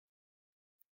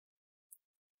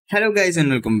Hello guys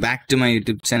and welcome back to my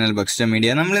YouTube channel ബക്സ്റ്റർ media.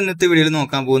 നമ്മൾ ഇന്നത്തെ വീഡിയോയിൽ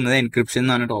നോക്കാൻ പോകുന്നത് എൻക്രിപ്ഷൻ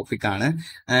എന്ന് പറഞ്ഞ ടോപ്പിക്കാണ്.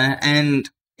 ആൻഡ്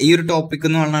ഈ ഒരു ടോപ്പിക്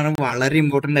എന്ന് പറഞ്ഞാൽ വളരെ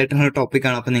ഇമ്പോർട്ടൻ്റ് ആയിട്ടുള്ള ഒരു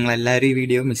ടോപ്പിക്കാണ്. അപ്പോൾ നിങ്ങൾ എല്ലാവരും ഈ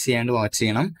വീഡിയോ മിസ് ചെയ്യാണ്ട് വാച്ച്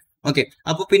ചെയ്യണം. ഓക്കെ,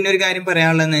 അപ്പോൾ പിന്നെ ഒരു കാര്യം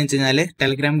പറയാനുള്ളതെന്ന് വെച്ച് കഴിഞ്ഞാൽ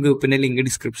ടെലിഗ്രാം ഗ്രൂപ്പിന്റെ ലിങ്ക്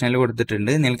ഡിസ്ക്രിപ്ഷനിൽ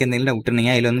കൊടുത്തിട്ടുണ്ട്. നിങ്ങൾക്ക് എന്തെങ്കിലും ഡൗട്ട്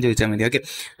ഉണ്ടെങ്കിൽ അതിലൊന്ന് ചോദിച്ചാൽ മതി. ഓക്കെ,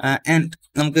 ആൻഡ്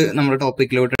നമുക്ക് നമ്മുടെ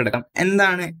ടോപ്പിക്കിലോട്ട് എടുക്കാം.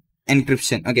 എന്താണ്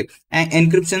എൻക്രിപ്ഷൻ? ഓക്കെ,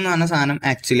 എൻക്രിപ്ഷൻ എന്ന് പറഞ്ഞ സാധനം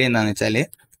ആക്ച്വലി എന്താണെന്ന് വെച്ചാൽ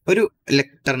ഒരു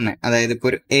ലെറ്ററിനെ, അതായത് ഇപ്പോൾ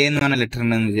ഒരു എ എന്ന് പറഞ്ഞ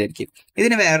ലെറ്ററിനെ എന്ന് വിചാരിക്കും,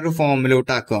 ഇതിനെ വേറൊരു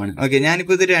ഫോമിലോട്ട് ആക്കുവാണ്. ഓക്കെ,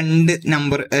 ഞാനിപ്പോൾ ഇത് 2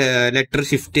 നമ്പർ ലെറ്റർ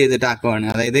ഷിഫ്റ്റ് ചെയ്തിട്ട് ആക്കുവാണ്.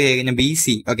 അതായത് എ കഴിഞ്ഞ ബി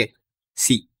സി, ഓക്കെ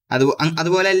സി,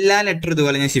 അതുപോലെ എല്ലാ ലെറ്റർ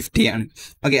ഇതുപോലെ ഞാൻ ഷിഫ്റ്റ് ചെയ്യാണ്.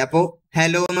 ഓക്കെ, അപ്പോൾ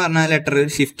ഹലോ എന്ന് പറഞ്ഞ ലെറ്റർ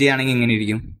ഷിഫ്റ്റ് ചെയ്യുകയാണെങ്കിൽ ഇങ്ങനെ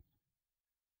ഇരിക്കും.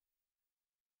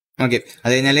 ഓക്കെ,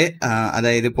 അത് കഴിഞ്ഞാല്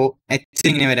അതായത് ഇപ്പോൾ എച്ച്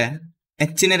ഇങ്ങനെ വരാം.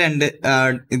 എച്ചിന് 2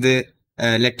 ഇത്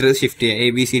ലെറ്റർ ഷിഫ്റ്റ് ചെയ്യുക, A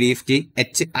B C D F G,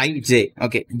 H I J.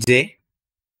 Okay, J.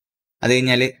 അത്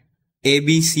കഴിഞ്ഞാൽ A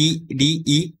B C D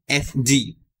E F G,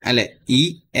 അല്ലെ, ഇ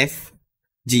എഫ്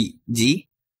ജി, ജി.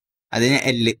 അത് കഴിഞ്ഞാൽ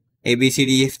L, A B C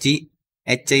D F G,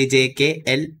 H I J K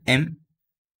L M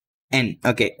N.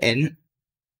 Okay, N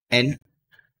N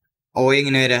O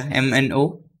എങ്ങനെ വരാം, M N O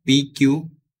P Q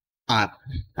R,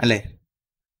 അല്ലെ,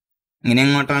 ഇങ്ങനെ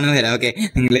അങ്ങോട്ടാണ് വരാം. Okay,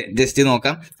 നിങ്ങൾ ജസ്റ്റ്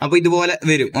നോക്കാം. അപ്പൊ ഇതുപോലെ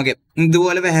വരും. ഓക്കെ,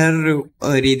 ഇതുപോലെ വേറൊരു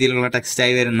രീതിയിലുള്ള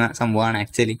ടെക്സ്റ്റായി വരുന്ന സംഭവമാണ്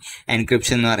ആക്ച്വലി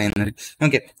എൻക്രിപ്ഷൻ എന്ന് പറയുന്നത്.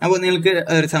 ഓക്കെ, അപ്പോൾ നിങ്ങൾക്ക്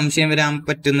ഒരു സംശയം വരാൻ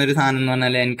പറ്റുന്ന ഒരു സാധനം എന്ന്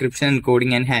പറഞ്ഞാൽ എൻക്രിപ്ഷൻ,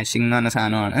 എൻകോഡിങ് ആൻഡ് ഹാഷിംഗ് എന്ന് പറഞ്ഞ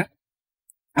സാധനമാണ്.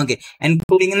 ഓക്കെ,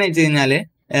 എൻകോഡിംഗ് എന്ന് വെച്ച് കഴിഞ്ഞാൽ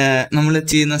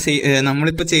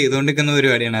നമ്മളിപ്പോൾ ചെയ്തുകൊണ്ടിരിക്കുന്ന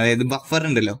പരിപാടിയാണ്. അതായത് ബഫർ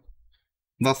ഉണ്ടല്ലോ,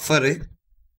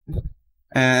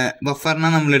 ബഫറിനെ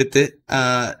നമ്മളെടുത്ത്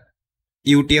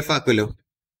UTF ആക്കുമല്ലോ,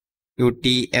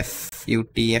 UTF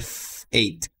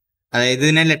 8, അതായത്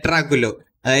ഇതിനെ ലെറ്റർ ആക്കുമല്ലോ.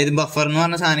 അതായത് ബഫർ എന്ന്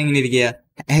പറഞ്ഞ സാധനം ഇങ്ങനെ ഇരിക്കുക,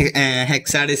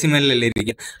 ഹെക്സാഡെസിമലല്ലേ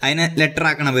ഇരിക്കുക, അതിനെ ലെറ്റർ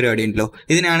ആക്കണ പരിപാടി ഉണ്ടല്ലോ,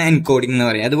 ഇതിനാണ് എൻകോഡിംഗ് എന്ന്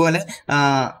പറയുക. അതുപോലെ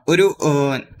ഒരു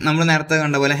നമ്മൾ നേരത്തെ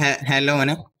കണ്ട പോലെ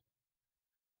ഹലോനെ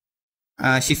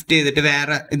ഷിഫ്റ്റ് ചെയ്തിട്ട്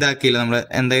വേറെ ഇതാക്കിയില്ല നമ്മൾ,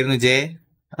 എന്തായിരുന്നു,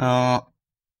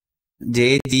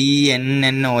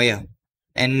 JGNNOയോ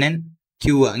NNQ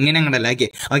ഇങ്ങനെ അങ്ങോട്ടല്ല.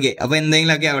 ഓക്കെ, അപ്പൊ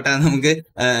എന്തെങ്കിലുമൊക്കെ ആവട്ടെ, നമുക്ക്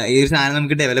ഈ ഒരു സാധനം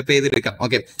നമുക്ക് ഡെവലപ്പ് ചെയ്തെടുക്കാം.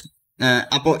 ഓക്കെ,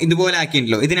 അപ്പോൾ ഇതുപോലെ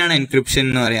ആക്കിയിട്ടുണ്ടല്ലോ, ഇതിനാണ് എൻക്രിപ്ഷൻ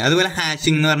എന്ന് പറയുക. അതുപോലെ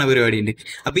ഹാഷിംഗ് എന്ന് പറഞ്ഞ പരിപാടി ഉണ്ട്.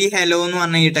 അപ്പൊ ഈ ഹലോ എന്ന്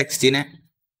പറഞ്ഞ ഈ ടെക്സ്റ്റിനെ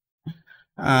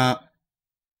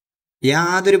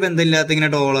യാതൊരു ബന്ധമില്ലാത്ത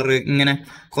ഇങ്ങനെ ഡോളർ ഇങ്ങനെ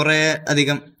കുറെ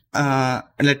അധികം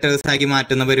ലെറ്റേഴ്സ് ആക്കി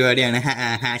മാറ്റുന്ന പരിപാടിയാണ്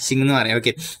ഹാഷിംഗ് എന്ന് പറയാം.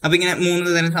 ഓക്കെ, അപ്പൊ ഇങ്ങനെ 3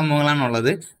 തരം സംഭവങ്ങളാണ്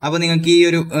ഉള്ളത്. അപ്പൊ നിങ്ങൾക്ക് ഈ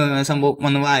ഒരു സംഭവം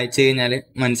ഒന്ന് വായിച്ചു കഴിഞ്ഞാൽ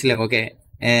മനസ്സിലാവും. ഓക്കെ,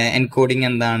 എൻകോഡിങ്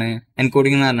എന്താണ്?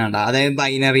 എൻകോഡിംഗ് എന്ന് പറഞ്ഞാൽ അതായത്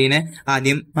ബൈനറിനെ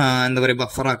ആദ്യം എന്താ പറയുക,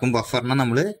 ബഫർ ആക്കും. ബഫറിനെ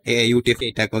നമ്മൾ UTF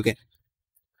 8 ആക്കും. ഓക്കെ,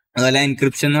 അതുപോലെ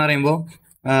എൻക്രിപ്ഷൻ എന്ന് പറയുമ്പോൾ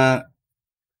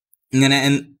ഇങ്ങനെ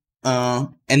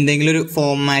എന്തെങ്കിലും ഒരു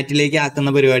ഫോർമാറ്റിലേക്ക്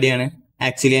ആക്കുന്ന പരിപാടിയാണ്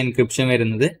ആക്ച്വലി എൻക്രിപ്ഷൻ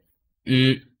വരുന്നത്.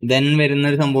 ദെൻ വരുന്ന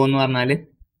ഒരു സംഭവം എന്ന് പറഞ്ഞാൽ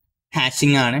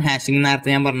ഹാഷിംഗ് ആണ്. ഹാഷിംഗ് നേരത്തെ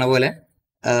ഞാൻ പറഞ്ഞ പോലെ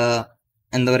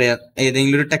എന്താ പറയുക,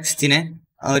 ഏതെങ്കിലും ഒരു ടെക്സ്റ്റിനെ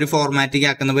ഒരു ഫോർമാറ്റിലേക്ക്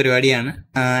ആക്കുന്ന പരിപാടിയാണ്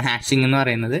ഹാഷിംഗ് എന്ന്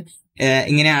പറയുന്നത്.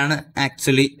 ഇങ്ങനെയാണ്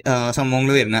ആക്ച്വലി സംഭവങ്ങൾ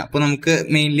വരുന്നത്. അപ്പോൾ നമുക്ക്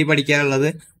മെയിൻലി പഠിക്കാനുള്ളത്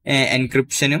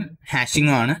എൻക്രിപ്ഷനും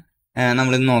ഹാഷിങ്ങും ആണ്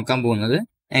നമ്മളിന്ന് നോക്കാൻ പോകുന്നത്.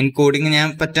 എൻകോഡിങ് ഞാൻ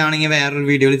പറ്റുകയാണെങ്കിൽ വേറൊരു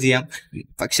വീഡിയോയിൽ ചെയ്യാം.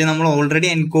 പക്ഷെ നമ്മൾ ഓൾറെഡി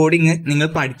എൻകോഡിങ് നിങ്ങൾ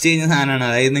പഠിച്ചു കഴിഞ്ഞ സാധനമാണ്.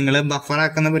 അതായത് നിങ്ങൾ ബഫർ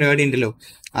ആക്കുന്ന പരിപാടി ഉണ്ടല്ലോ,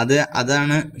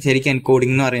 അതാണ് ശരിക്കും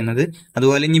എൻകോഡിംഗ് എന്ന് പറയുന്നത്.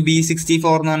 അതുപോലെ ഇനി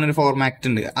B64 എന്ന് പറഞ്ഞൊരു ഫോർമാറ്റ്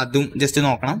ഉണ്ട്, അതും ജസ്റ്റ്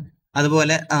നോക്കണം.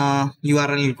 അതുപോലെ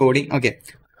URL എൻകോഡിങ്. ഓക്കെ,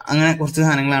 അങ്ങനെ കുറച്ച്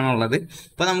സാധനങ്ങളാണ് ഉള്ളത്.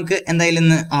 അപ്പൊ നമുക്ക് എന്തായാലും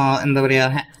ഇന്ന് എന്താ പറയാ,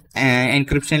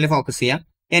 എൻക്രിപ്ഷനിൽ ഫോക്കസ് ചെയ്യാം.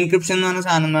 എൻക്രിപ്ഷൻ എന്ന് പറഞ്ഞ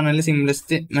സാധനം എന്ന് പറഞ്ഞാൽ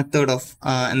സിംപ്ലസ്റ്റ് മെത്തേഡ് ഓഫ്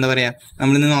എന്താ പറയാ,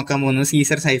 നമ്മളിന്ന് നോക്കാൻ പോകുന്നത്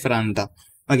സീസർ സൈഫർ ആണ് കേട്ടോ.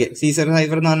 ഓക്കെ, സീസർ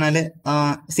സൈഫർ എന്ന് പറഞ്ഞാൽ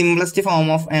സിംപ്ലസ്റ്റ് ഫോം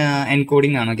ഓഫ്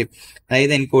എൻകോഡിംഗ് ആണ്. ഓക്കെ,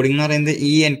 അതായത് എൻകോഡിംഗ് എന്ന് പറയുന്നത്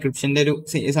ഈ എൻക്രിപ്ഷന്റെ ഒരു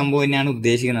സംഭവം തന്നെയാണ്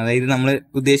ഉദ്ദേശിക്കുന്നത്. അതായത് നമ്മൾ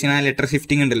ഉദ്ദേശിക്കുന്ന ലെറ്റർ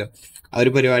ഷിഫ്റ്റിംഗ് ഉണ്ടല്ലോ, ആ ഒരു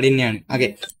പരിപാടി തന്നെയാണ്. ഓക്കെ,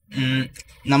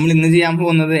 നമ്മൾ ഇന്ന് ചെയ്യാൻ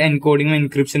പോകുന്നത് എൻകോഡിങ്ങും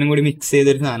എൻക്രിപ്ഷനും കൂടി മിക്സ്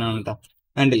ചെയ്തൊരു സാധനമാണ് കേട്ടോ.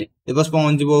 കണ്ടില്ലേ, ഇപ്പൊ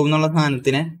സ്പോഞ്ച് ബോബ് എന്നുള്ള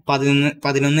സാധനത്തിനെ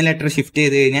 11 ലെറ്റർ ഷിഫ്റ്റ്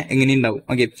ചെയ്ത് കഴിഞ്ഞാൽ എങ്ങനെ ഉണ്ടാവും.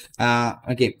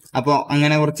 ഓക്കെ, അപ്പോൾ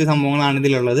അങ്ങനെ കുറച്ച് സംഭവങ്ങളാണ്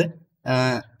ഇതിലുള്ളത്.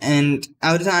 ആൻഡ് ആ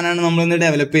ഒരു സാധനമാണ് നമ്മളിന്ന്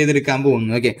ഡെവലപ്പ് ചെയ്തെടുക്കാൻ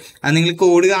പോകുന്നത്. ഓക്കെ, അത് നിങ്ങൾ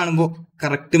കോഡ് കാണുമ്പോൾ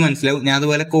കറക്റ്റ് മനസ്സിലാവും. ഞാൻ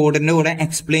അതുപോലെ കോഡിന്റെ കൂടെ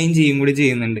എക്സ്പ്ലെയിൻ കൂടി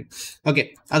ചെയ്യുന്നുണ്ട്. ഓക്കെ,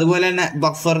 അതുപോലെ തന്നെ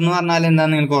ബഫർ എന്ന് പറഞ്ഞാൽ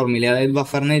എന്താണെന്ന് നിങ്ങൾക്ക് ഓർമ്മയില്ല. അതായത്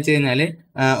ബഫർ എന്ന് വെച്ച് കഴിഞ്ഞാൽ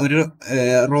ഒരു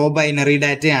റോ ബൈനറി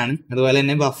ഡാറ്റയാണ്. അതുപോലെ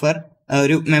തന്നെ ബഫർ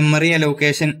ഒരു മെമ്മറി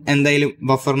അലോക്കേഷൻ എന്തായാലും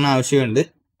ബഫറിന് ആവശ്യമുണ്ട്.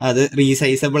 അത്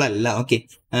റീസൈസബിൾ അല്ല. ഓക്കെ,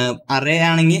 അറേ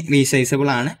ആണെങ്കിൽ റീസൈസബിൾ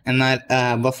ആണ്, എന്നാൽ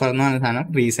ബഫർ എന്ന് പറഞ്ഞ സാധനം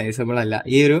റീസൈസബിൾ അല്ല.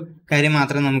 ഈ ഒരു കാര്യം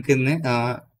മാത്രം നമുക്ക് ഇന്ന്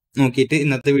നോക്കിയിട്ട്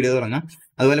ഇന്നത്തെ വീഡിയോ തുടങ്ങാം.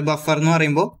 അതുപോലെ ബഫർ എന്ന്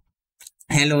പറയുമ്പോൾ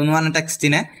ഹലോ എന്ന് പറഞ്ഞ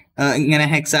ടെക്സ്റ്റിനെ ഇങ്ങനെ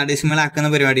ഹെക്സാഡെസിമൽ ആക്കുന്ന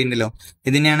പരിപാടി ഉണ്ടല്ലോ,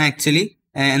 ഇതിനെയാണ് ആക്ച്വലി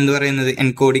എന്ത് പറയുന്നത്,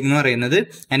 എൻകോഡിംഗ് എന്ന് പറയുന്നത്.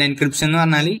 ആൻഡ് എൻക്രിപ്ഷൻ എന്ന്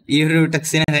പറഞ്ഞാൽ ഈ ഒരു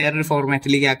ടെക്സ്റ്റിനെ വേറൊരു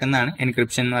ഫോർമാറ്റിലേക്ക് ആക്കുന്നതാണ്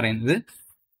എൻക്രിപ്ഷൻ എന്ന് പറയുന്നത്.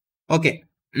 ഓക്കെ,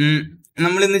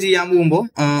 നമ്മൾ ഇന്ന് ചെയ്യാൻ പോകുമ്പോൾ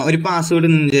ഒരു പാസ്വേഡ്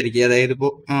നിന്ന് വിചാരിക്കുക. അതായത്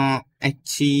ഇപ്പോൾ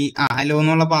ഹലോ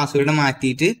എന്നുള്ള പാസ്വേഡ്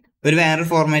മാറ്റിയിട്ട് ഒരു വേറെ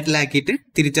ഫോർമാറ്റിലാക്കിയിട്ട്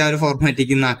തിരിച്ച് ആ ഒരു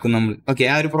ഫോർമാറ്റിലേക്ക് ആക്കും നമ്മൾ. ഓക്കെ,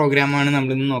 ആ ഒരു പ്രോഗ്രാമാണ്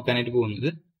നമ്മൾ ഇന്ന് നോക്കാനായിട്ട് പോകുന്നത്.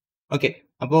 ഓക്കെ,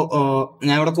 അപ്പോൾ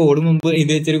ഞാൻ ഇവിടെ കോഡ് മുമ്പ്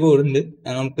ഇത് വെച്ചൊരു കോഡ് ഉണ്ട്,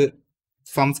 നമുക്ക്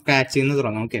ഫ്രം സ്ക്രാച്ച് നിന്ന്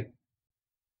തുടങ്ങാം. ഓക്കെ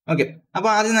ഓക്കെ അപ്പോൾ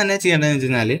ആദ്യം തന്നെ ചെയ്യേണ്ടതെന്ന് വെച്ച്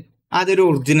കഴിഞ്ഞാൽ ആദ്യം ഒരു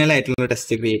ഒറിജിനൽ ആയിട്ടുള്ള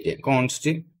ടെസ്റ്റ് ക്രിയേറ്റ് ചെയ്യുക.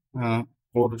 Const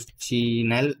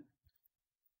original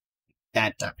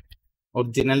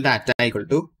data equal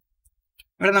to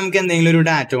ഇവിടെ നമുക്ക് എന്തെങ്കിലും ഒരു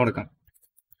ഡാറ്റ കൊടുക്കാം.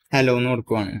 ഹലോ എന്ന്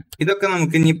കൊടുക്കുവാണ്. ഇതൊക്കെ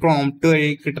നമുക്ക് ഇനി പ്രോംപ്റ്റ് വഴി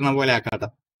കിട്ടുന്ന പോലെ ആക്കാട്ടോ.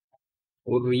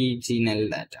 Original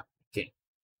data. Okay,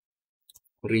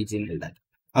 original data.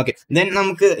 Okay, then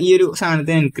നമുക്ക് ഈ ഒരു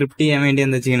സാധനത്തെ എൻക്രിപ്റ്റ് ചെയ്യാൻ വേണ്ടി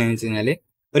എന്താ ചെയ്യണമെന്ന് വെച്ച് കഴിഞ്ഞാൽ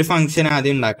ഒരു ഫംഗ്ഷൻ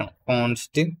ആദ്യം ഉണ്ടാക്കണം.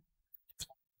 Const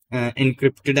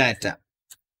encrypt data.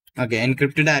 Okay,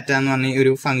 encrypt data എന്ന് പറഞ്ഞ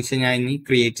ഒരു ഫംഗ്ഷൻ ഞാൻ ഇനി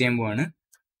ക്രിയേറ്റ് ചെയ്യാൻ പോവാണ്.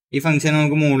 ഈ ഫംഗ്ഷൻ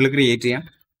നമുക്ക് മുകളിൽ ക്രിയേറ്റ് ചെയ്യാം.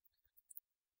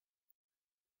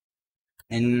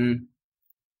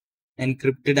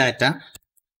 Encrypt data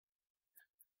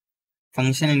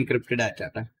function encrypt data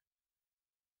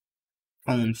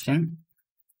function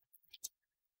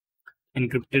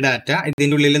encrypt data.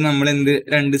 ഇതിന്റെ ഉള്ളിൽ നമ്മൾ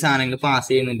രണ്ട് സാധനങ്ങൾ പാസ്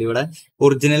ചെയ്യുന്നുണ്ട്. ഇവിടെ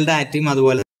ഒറിജിനൽ ഡാറ്റയും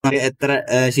അതുപോലെ എത്ര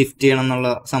ഷിഫ്റ്റ് ചെയ്യണം എന്നുള്ള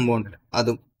സംഭവം ഉണ്ട്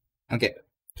അതും. ഓക്കെ,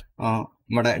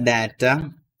 ഇവിടെ ഡാറ്റ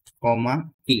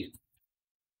കീ,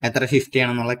 എത്ര ഷിഫ്റ്റ്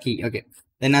ചെയ്യണം എന്നുള്ള കീ. ഓക്കെ,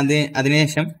 ദെൻ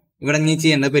അതിനുശേഷം ഇവിടെ ഇനി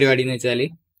ചെയ്യേണ്ട പരിപാടി എന്ന് വെച്ചാൽ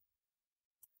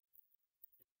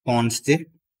കോൺസ്റ്റ്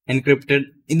എൻക്രിപ്റ്റഡ്.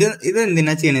 ഇത്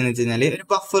എന്തിനാ ചെയ്യണമെന്ന് വെച്ച് കഴിഞ്ഞാൽ ഒരു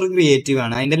ബഫർ ക്രിയേറ്റീവ്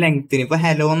ആണ്. അതിന്റെ ലെങ്ത്തിന് ഇപ്പൊ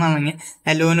ഹലോ എന്നാണെങ്കിൽ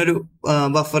ഹലോനൊരു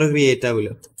ബഫർ ക്രിയേറ്റ്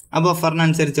ആവുമല്ലോ, ആ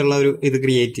ബഫറിനനുസരിച്ചുള്ള ഒരു ഇത്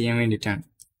ക്രിയേറ്റ് ചെയ്യാൻ വേണ്ടിയിട്ടാണ്.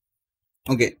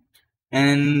 ഓക്കെ,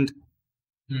 ആൻഡ്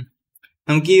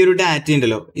നമുക്ക് ഈ ഒരു ഡാറ്റ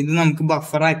ഉണ്ടല്ലോ, ഇത് നമുക്ക്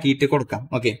ബഫർ ആക്കിയിട്ട് കൊടുക്കാം.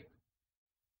 ഓക്കെ,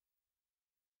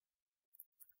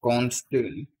 കോൺസ്റ്റ്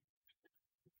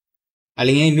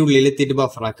അല്ലെങ്കിൽ അതിന്റെ ഉള്ളിൽ എത്തിയിട്ട്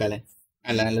ബഫർ ആക്കാം അല്ലെ,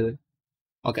 അല്ല നല്ലത്.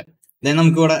 ഓക്കെ, ദെൻ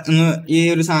നമുക്ക് ഇവിടെ ഒന്ന് ഈ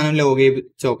ഒരു സാധനം ലോഗ് ചെയ്ത്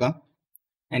നോക്കാം.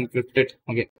 എൻക്രിപ്റ്റഡ്.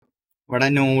 ഓക്കെ, ഇവിടെ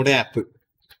നോഡ് ആപ്പ്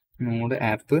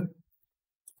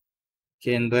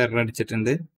എന്തോ എറർ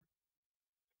അടിച്ചിട്ടുണ്ട്.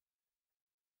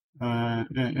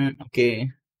 ഓക്കെ,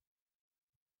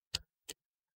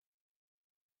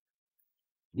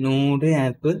 നോഡ്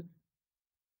ആപ്പ്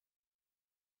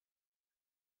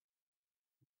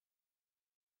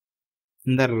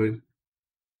എന്താ error?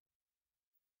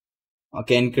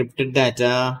 Okay, encrypted data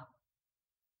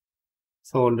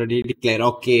already declare.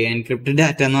 Okay, encrypted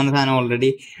data എന്ന് പറഞ്ഞ സാധനം ഓൾറെഡി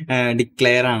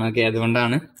ഡിക്ലെയർ ആണ്. ഓക്കെ,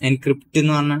 അതുകൊണ്ടാണ് എൻക്രിപ്റ്റ്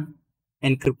എന്ന് പറഞ്ഞ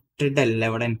എൻക്രിപ്റ്റഡ് അല്ല,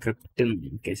 ഇവിടെ എൻക്രിപ്റ്റ്.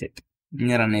 Okay, set.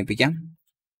 ഇനി റൺ ചെയ്യിപ്പിക്കാം.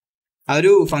 ആ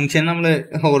ഒരു ഫംഗ്ഷൻ നമ്മൾ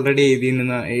ഓൾറെഡി എഴുതി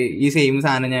ഈ സെയിം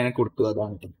സാധനം ഞാൻ കൊടുത്തു,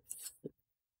 അതാണ്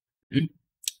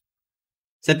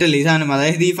സെറ്റ് അല്ലേ ഈ സാധനം.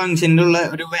 അതായത് ഈ ഫംഗ്ഷനിലുള്ള ഉള്ള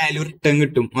ഒരു വാല്യൂ റിട്ടേൺ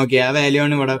കിട്ടും. ഓക്കെ, ആ വാല്യൂ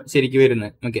ആണ് ഇവിടെ ശരിക്കും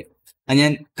വരുന്നത്. ഓക്കെ, അത്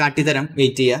ഞാൻ കാട്ടിത്തരാം,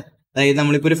 വെയിറ്റ് ചെയ്യുക. അതായത്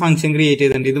നമ്മളിപ്പോൾ ഒരു ഫംഗ്ഷൻ ക്രിയേറ്റ്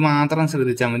ചെയ്തിട്ടുണ്ട്, ഇത് മാത്രം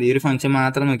ശ്രദ്ധിച്ചാൽ മതി, ഈ ഒരു ഫംഗ്ഷൻ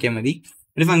മാത്രം നോക്കിയാൽ മതി.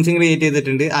 ഒരു ഫംഗ്ഷൻ ക്രിയേറ്റ്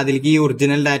ചെയ്തിട്ടുണ്ട്, അതിലേക്ക് ഈ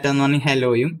ഒറിജിനൽ ഡാറ്റ എന്ന് പറഞ്ഞ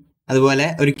ഹലോയും അതുപോലെ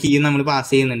ഒരു കീയും നമ്മൾ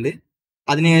പാസ് ചെയ്യുന്നുണ്ട്.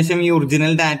 അതിനുശേഷം ഈ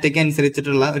ഒറിജിനൽ ഡാറ്റയ്ക്ക്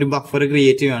അനുസരിച്ചിട്ടുള്ള ഒരു ബഫർ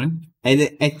ക്രിയേറ്റ് ചെയ്യുകയാണ്. അതായത്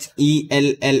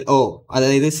HELLO,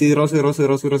 അതായത്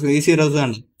 0000 ഈ സീറോസ്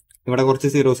ആണ്. ഇവിടെ കുറച്ച്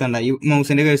സീറോസ് ഉണ്ട് ഈ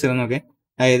മൗസിന്റെ കേഴ്സർ നോക്കെ.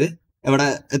 അതായത് ഇവിടെ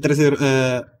എത്ര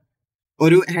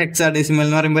ഒരു ഹെക്സാഡെസിമൽ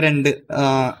എന്ന് പറയുമ്പോൾ 2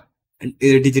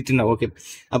 ഡിജിറ്റ് ഉണ്ടാവും. ഓക്കെ,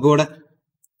 അപ്പോൾ ഇവിടെ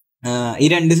ഈ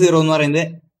 2 സീറോ എന്ന് പറയുന്നത്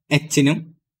എച്ചിനും,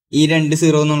 ഈ 2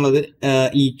 സീറോ എന്നുള്ളത്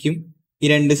ഇക്കും, ഈ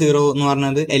 2 സീറോ എന്ന്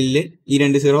പറഞ്ഞത് എല്, ഈ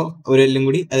 2 സീറോ ഒരു എല്ലും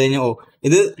കൂടി അത് കഴിഞ്ഞാൽ ഓ.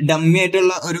 ഇത് ഡമ്മി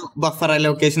ആയിട്ടുള്ള ഒരു ബഫർ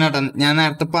അലോക്കേഷൻ ആട്ടാണ്. ഞാൻ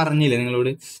നേരത്തെ പറഞ്ഞില്ലേ നിങ്ങളോട്,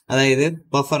 അതായത്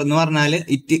ബഫർ എന്ന് പറഞ്ഞാൽ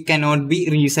ഇറ്റ് കനോട്ട് ബി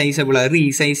റീസൈസബിൾ. അത്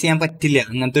റീസൈസ് ചെയ്യാൻ പറ്റില്ല,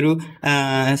 അങ്ങനത്തെ ഒരു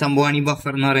സംഭവമാണ് ഈ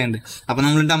ബഫർ എന്ന് പറയുന്നത്. അപ്പൊ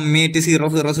നമ്മൾ ഡമ്മി ആയിട്ട്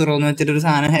 000 എന്ന് വെച്ചിട്ട് ഒരു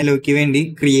സാധനം ഹലോയ്ക്ക് വേണ്ടി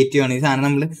ക്രിയേറ്റ് ചെയ്യണം. ഈ സാധനം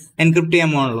നമ്മൾ എൻക്രിപ്റ്റ്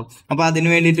ചെയ്യാൻ പോകണല്ലോ. അപ്പൊ അതിന്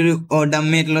വേണ്ടിയിട്ടൊരു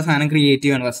ഡമ്മി ആയിട്ടുള്ള സാധനം ക്രിയേറ്റ്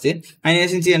ചെയ്യണം ഫസ്റ്റ്.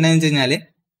 അതിനുശേഷം ചെയ്യേണ്ടതെന്ന് വെച്ച് കഴിഞ്ഞാൽ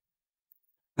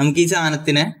നമുക്ക് ഈ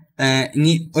സാധനത്തിനെ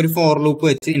ഇനി ഒരു ഫോർ ലൂപ്പ്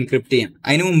വെച്ച് എൻക്രിപ്റ്റ് ചെയ്യാം.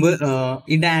 അതിന് മുമ്പ്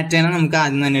ഈ ഡാറ്റേനെ നമുക്ക്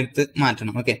ആദ്യം തന്നെ എടുത്ത്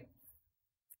മാറ്റണം. ഓക്കെ,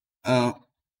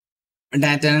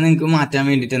 ഡാറ്റേനെ നിങ്ങൾക്ക് മാറ്റാൻ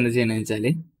വേണ്ടിയിട്ട് എന്താ ചെയ്യണമെന്ന് വെച്ചാൽ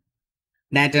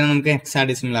ഡാറ്റേനെ നമുക്ക്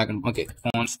ഹെക്സാഡെസിമൽ ആക്കണം. Okay,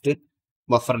 const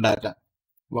buffer data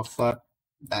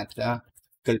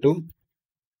equal to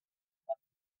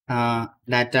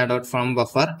data dot from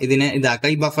buffer. ഇതിനെ ഇതാക്കാം.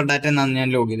 ഈ ബഫർ ഡാറ്റ എന്നാന്ന്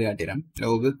ഞാൻ ലോഗ് ചെയ്ത് കാട്ടിത്തരാം.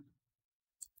 Log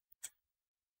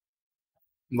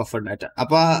buffer data.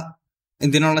 അപ്പൊ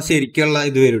ഇതിനുള്ള ശരിക്കുള്ള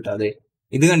ഇത് വരും കേട്ടോ. അതെ,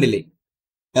 ഇത് കണ്ടില്ലേ,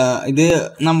 ഇത്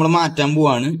നമ്മൾ മാറ്റാൻ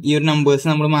പോവാണ്. ഈ ഒരു നമ്പേഴ്സ്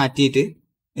നമ്മൾ മാറ്റിയിട്ട്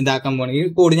ഇതാക്കാൻ പോവാണ്. ഈ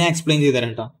കോഡ് ഞാൻ എക്സ്പ്ലെയിൻ ചെയ്ത്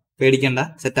തരാം കേട്ടോ, പേടിക്കണ്ട,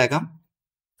 സെറ്റാക്കാം.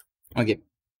 ഓക്കെ,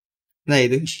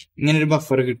 അതായത് ഇങ്ങനെ ഒരു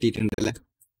ബഫർ കിട്ടിയിട്ടുണ്ട് അല്ലേ,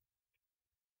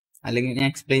 അല്ലെങ്കിൽ ഞാൻ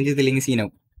എക്സ്പ്ലെയിൻ ചെയ്തില്ലെങ്കിൽ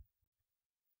സീനാവും.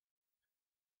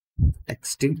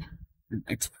 ടെക്സ്റ്റ്.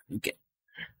 ഓക്കെ,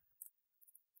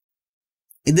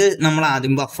 ഇത് നമ്മൾ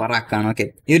ആദ്യം ബഫർ ആക്കാണ്. ഓക്കെ,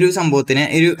 ഈ ഒരു സംഭവത്തിന്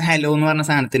ഒരു ഹെലോ എന്ന് പറഞ്ഞ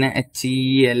സാധനത്തിന്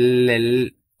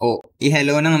HELLO, ഈ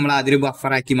ഹെലോനെ നമ്മൾ ആദ്യം ഒരു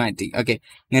ബഫർ ആക്കി മാറ്റി. ഓക്കെ,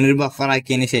 ഇങ്ങനെ ഒരു ബഫർ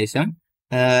ആക്കിയതിന് ശേഷം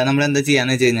നമ്മൾ എന്താ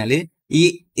ചെയ്യാന്ന് വെച്ച് കഴിഞ്ഞാല്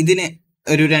ഇതിന്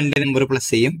ഒരു 2 നമ്പർ പ്ലസ്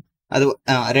ചെയ്യും. അത്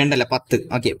 2 അല്ല 10.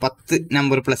 ഓക്കെ, 10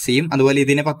 നമ്പർ പ്ലസ് ചെയ്യും. അതുപോലെ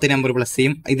ഇതിന് 10 നമ്പർ പ്ലസ്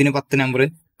ചെയ്യും, ഇതിന് 10 നമ്പർ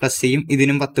പ്ലസ് ചെയ്യും,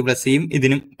 ഇതിനും 10 പ്ലസ് ചെയ്യും,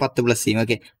 ഇതിനും 10 പ്ലസ് ചെയ്യും.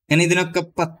 ഓക്കെ, അങ്ങനെ ഇതിനൊക്കെ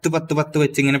 10 10 10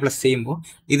 വെച്ച് ഇങ്ങനെ പ്ലസ് ചെയ്യുമ്പോൾ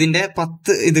ഇതിന്റെ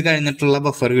 10 ഇത് കഴിഞ്ഞിട്ടുള്ള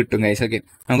ബഫർ കിട്ടും ഗൈസ്. ഓക്കെ,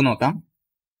 നമുക്ക് നോക്കാം.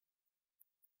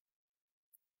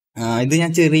 ഇത്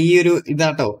ഞാൻ ചെറിയൊരു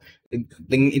ഇതാട്ടോ,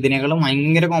 ഇതിനേക്കാളും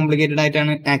ഭയങ്കര കോംപ്ലിക്കേറ്റഡ്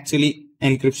ആയിട്ടാണ് ആക്ച്വലി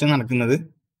എൻക്രിപ്ഷൻ നടക്കുന്നത്.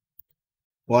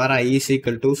 where I is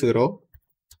equal to 0,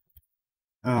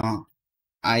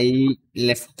 I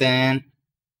less than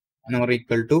or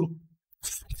equal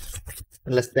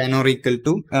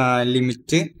to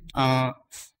limit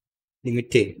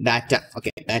data.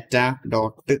 Okay, data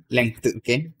dot length.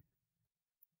 Okay,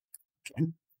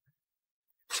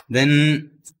 then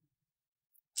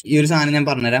ഈ ഒരു സാധനം ഞാൻ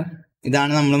പറഞ്ഞുതരാം.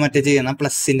 ഇതാണ് നമ്മൾ മറ്റേ ചെയ്യുന്ന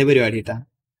പ്ലസിന്റെ പരിപാടി കേട്ടാ.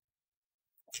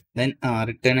 Then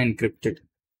return encrypted.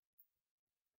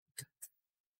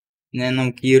 ഞാൻ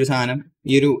നമുക്ക് ഈ ഒരു സാധനം,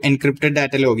 ഈ ഒരു എൻക്രിപ്റ്റഡ്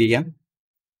ഡാറ്റ ലോഗ് ചെയ്യാം.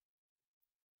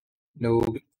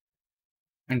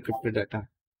 encrypted data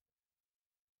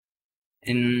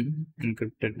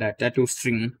encrypted data to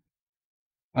string.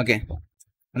 Okay,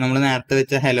 നമ്മൾ നേരത്തെ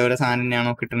വെച്ച ഹെലോയുടെ സാധനം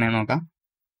തന്നെയാണോ കിട്ടണേന്ന് നോക്കാം.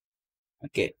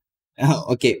 ഓക്കെ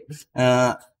ഓക്കെ,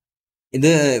 ഇത്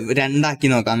 2 ആക്കി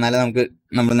നോക്കാം, എന്നാലേ നമുക്ക്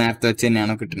നമ്മൾ നേരത്തെ വെച്ച്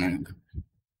തന്നെയാണോ കിട്ടണേന്ന് നോക്കാം.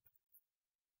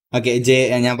 ഓക്കെ,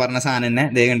 ഞാൻ പറഞ്ഞ സാധനം തന്നെ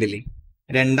ദേ കണ്ടില്ലേ,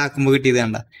 2 ആക്കുമ്പോൾ കിട്ടിയത്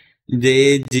കണ്ട,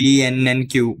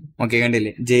 JGNNQ. ഓക്കെ,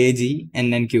 കണ്ടില്ലേ,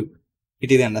 JGNNQ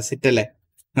കിട്ടിയത് കണ്ട, സെറ്റ് അല്ലേ?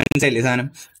 മനസ്സിലായില്ലേ സാധനം?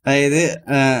 അതായത്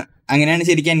അങ്ങനെയാണ്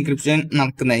ശരിക്കും എൻക്രിപ്ഷൻ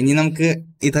നടക്കുന്നത്. ഇനി നമുക്ക്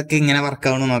ഇതൊക്കെ ഇങ്ങനെ വർക്ക്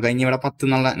ആവണം നോക്കാം. ഇനി ഇവിടെ 10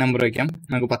 എന്നുള്ള നമ്പർ വയ്ക്കാം.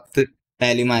 നമുക്ക് 10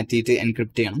 വാല്യൂ മാറ്റിയിട്ട്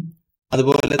എൻക്രിപ്റ്റ് ചെയ്യണം.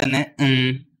 അതുപോലെ തന്നെ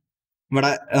ഇവിടെ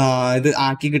ഇത്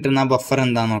ആക്കി കിട്ടുന്ന ബഫർ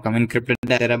എന്താന്ന് നോക്കാം. എൻക്രിപ്റ്റഡ്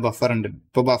ഡാറ്റ ബഫർ ഉണ്ട്.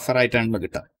 ഇപ്പൊ ബഫർ ആയിട്ടാണല്ലോ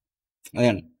കിട്ടുക.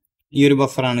 അതാണ് ഈ ഒരു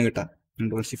ബഫറാണ് കിട്ടുക.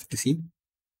 Ctrl+Shift+C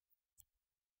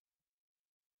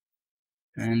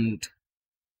and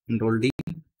Ctrl+D.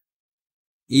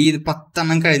 ഈ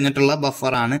 10 കഴിഞ്ഞിട്ടുള്ള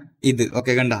ബഫറാണ് ഇത്.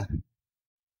 ഓക്കെ, കണ്ട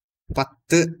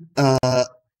 10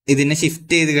 ഇതിനെ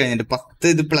ഷിഫ്റ്റ് ചെയ്ത് കഴിഞ്ഞിട്ട്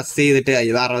 10 ഇത് പ്ലസ് ചെയ്തിട്ട്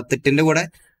 68ന്റെ കൂടെ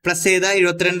പ്ലസ് ചെയ്ത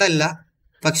 72 അല്ല,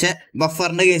 പക്ഷെ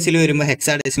ബഫറിന്റെ കേസിൽ വരുമ്പോൾ,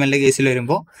 ഹെക്സാഡെസിമലിന്റെ കേസിൽ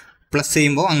വരുമ്പോൾ പ്ലസ്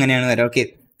ചെയ്യുമ്പോൾ അങ്ങനെയാണ് വരാം. ഓക്കെ,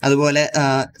 അതുപോലെ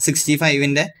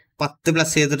 65ന്റെ 10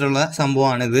 പ്ലസ് ചെയ്തിട്ടുള്ള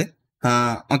സംഭവമാണിത്.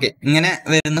 ഓക്കെ, ഇങ്ങനെ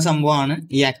വരുന്ന സംഭവമാണ്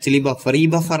ഈ ആക്ച്വലി ബഫർ. ഈ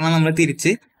ബഫറിനെ നമ്മൾ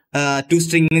തിരിച്ച് ടു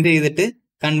സ്ട്രിങ് ചെയ്തിട്ട്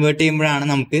കൺവേർട്ട് ചെയ്യുമ്പോഴാണ്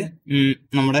നമുക്ക്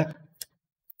നമ്മുടെ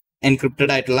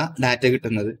എൻക്രിപ്റ്റഡ് ആയിട്ടുള്ള ഡാറ്റ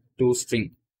കിട്ടുന്നത്. To string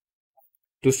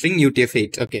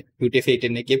UTF-8. Okay,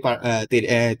 UTF-8ലേക്ക്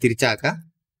തിരിച്ചാക്കാം.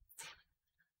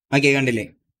 Okay, കണ്ടില്ലേ,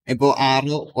 ഇപ്പോ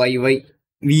ROYY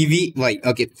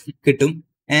ഓക്കെ കിട്ടും.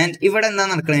 ആൻഡ് ഇവിടെ എന്താ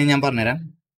നടക്കണെന്ന് ഞാൻ പറഞ്ഞുതരാം.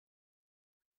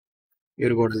 ഈ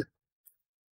ഒരു കോഡിൽ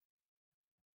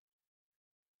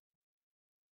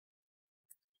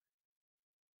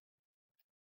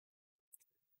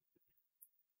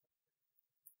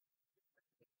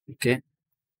ഓക്കെ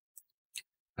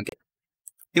ഓക്കെ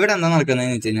ഇവിടെ എന്താ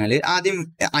നടക്കുന്നതെന്ന് വെച്ച് കഴിഞ്ഞാൽ, ആദ്യം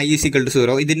I is equal to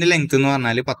 0. ഇതിന്റെ ലെങ്ത് എന്ന്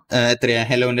പറഞ്ഞാൽ എത്രയാ,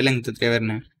 ഹെലോന്റെ ലെങ്ത് എത്രയാ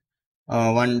വരുന്നത്?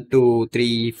 1 2 3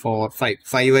 4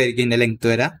 5 ആയിരിക്കും ഇതിന്റെ ലെങ്ത്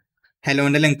വരാം.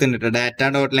 ഹെലോന്റെ ലെങ്ത് ഉണ്ട് കേട്ടോ, ഡാറ്റ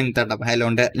ഡോട്ട് ലെങ്ത് ആണ്, അപ്പൊ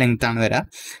ഹെലോന്റെ ലെങ്ത് ആണ് വരാം.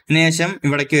 അതിനുശേഷം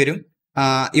ഇവിടേക്ക് വരും.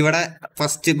 ഇവിടെ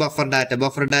ഫസ്റ്റ് ബഫർ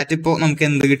ഡാറ്റ ഇപ്പോൾ നമുക്ക്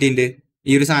എന്ത് കിട്ടിയിട്ടുണ്ട്?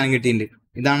 ഈ ഒരു സാധനം കിട്ടിയിട്ടുണ്ട്.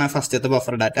 ഇതാണ് ഫസ്റ്റത്തെ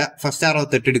ബഫർ ഡാറ്റ. ഫസ്റ്റ്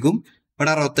 68 എടുക്കും.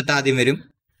 ഇവിടെ 68 ആദ്യം വരും.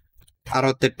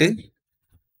 68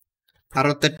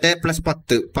 പ്ലസ്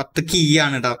 10 കീ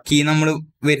ആണ് കേട്ടോ. കീ നമ്മൾ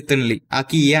വരുത്തണില്ലേ, ആ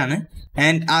കീ ആണ്.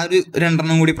 ആൻഡ് ആ ഒരു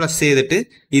 2 കൂടി പ്ലസ് ചെയ്തിട്ട്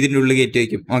ഇതിൻ്റെ ഉള്ളിൽ കയറ്റി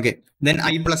വയ്ക്കും. ഓക്കെ, ദെൻ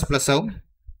I++ ആവും.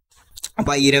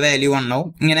 അപ്പൊ ഐയുടെ വാല്യൂ 1 ആവും.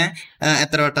 ഇങ്ങനെ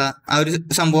എത്ര വട്ട ആ ഒരു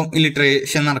സംഭവം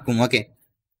ഇലിട്രേഷൻ നടക്കും. ഓക്കെ,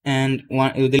 ആൻഡ്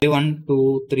ഇതിൽ 1 2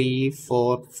 3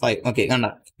 4 5 ഓക്കെ, കണ്ട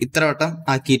ഇത്ര വട്ടം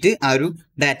ആക്കിയിട്ട് ആ ഒരു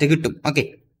ഡാറ്റ കിട്ടും. ഓക്കെ,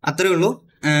 അത്രേ ഉള്ളൂ.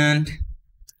 ആൻഡ്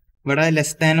ഇവിടെ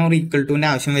ലെസ് ദാൻ ഓർ ഈക്വൽ ടുവിന്റെ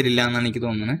ആവശ്യം വരില്ല എന്നാണ് എനിക്ക്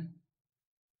തോന്നുന്നത്.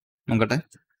 നോക്കട്ടെ.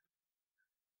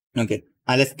 ഓക്കെ,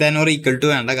 ആ less than or equal to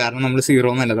വേണ്ട, കാരണം നമ്മൾ 0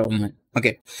 എന്നല്ല തോന്നുന്നത്.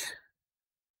 ഓക്കെ,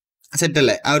 സെറ്റ്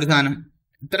അല്ലേ ആ ഒരു സാധനം?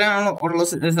 ഇത്രയാണ് ഉള്ള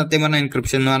സത്യം പറഞ്ഞ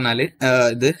എൻക്രിപ്ഷൻ എന്ന് പറഞ്ഞാല്.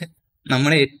 ഇത്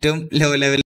നമ്മുടെ ഏറ്റവും ലോ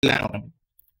ലെവലിലാണ്.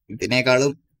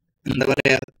 ഇതിനേക്കാളും എന്താ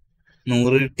പറയാ,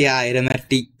 100 ഇരട്ടി 1000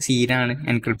 ഇരട്ടി സീനാണ്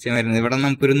എൻക്രിപ്ഷൻ വരുന്നത്. ഇവിടെ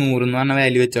നമുക്കൊരു 100 എന്ന് പറഞ്ഞ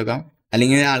വാല്യൂ വെച്ച് നോക്കാം,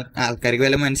 അല്ലെങ്കിൽ ആൾക്കാർക്ക്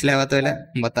വില മനസ്സിലാവാത്ത വില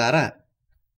 56.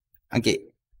 ഓക്കെ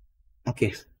ഓക്കെ,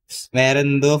 വേറെ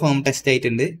എന്തോ ഫോം ടെസ്റ്റ്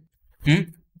ആയിട്ടുണ്ട്.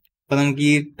 അപ്പൊ നമുക്ക്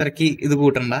ഈ ഇത്രക്ക് ഇത്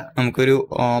കൂട്ടണ്ട, നമുക്കൊരു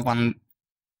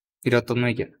 21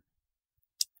 വയ്ക്കാം.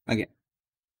 ഓക്കെ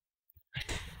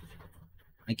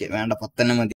ഓക്കെ, വേണ്ട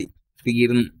 10 മതി.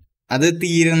 തീർന്നു. അത്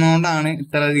തീരുന്നോണ്ടാണ്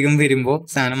ഇത്ര അധികം വരുമ്പോൾ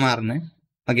സാധനം മാറുന്നത്.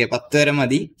 ഓക്കെ, 10 വരെ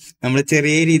മതി. നമ്മൾ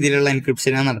ചെറിയ രീതിയിലുള്ള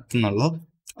എൻക്രിപ്ഷനാണ് നടത്തുന്നുള്ളൂ.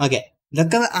 ഓക്കെ,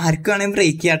 ഇതൊക്കെ ആർക്കും വേണമെങ്കിൽ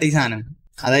ബ്രേക്ക് ചെയ്യാട്ടെ ഈ സാധനം.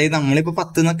 അതായത് നമ്മളിപ്പോ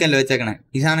 10 എന്നൊക്കെ അല്ല വെച്ചേക്കണേ.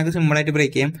 ഈ സാധനമൊക്കെ സിമ്പിൾ ആയിട്ട്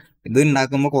ബ്രേക്ക് ചെയ്യാം. ഇത്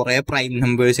ഉണ്ടാക്കുമ്പോൾ കുറെ പ്രൈം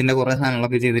നമ്പേഴ്സിന്റെ കുറെ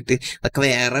സാധനങ്ങളൊക്കെ ചെയ്തിട്ട് അതൊക്കെ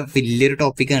വേറെ വലിയൊരു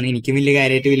ടോപ്പിക്കാണ്. എനിക്കും വലിയ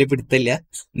കാര്യമായിട്ട് വലിയ പിടുത്തമില്ല.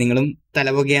 നിങ്ങളും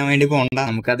തലപൊക്കിയാൻ വേണ്ടി പോകണ്ട,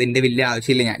 നമുക്ക് അതിന്റെ വലിയ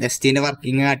ആവശ്യമില്ല. ഞാൻ ജസ്റ്റ് ഇതിന്റെ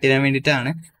വർക്കിംഗ് കാട്ടിത്തരാൻ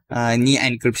വേണ്ടിയിട്ടാണ്. ഇനി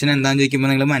എൻക്രിപ്ഷൻ എന്താണെന്ന് ചോദിക്കുമ്പോൾ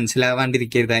നിങ്ങൾ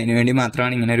മനസ്സിലാവാണ്ടിരിക്കരുത്. അതിനുവേണ്ടി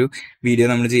മാത്രമാണ് ഇങ്ങനെ ഒരു വീഡിയോ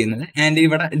നമ്മൾ ചെയ്യുന്നത്. ആൻഡ്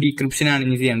ഇവിടെ ഡീക്രിപ്ഷൻ ആണ്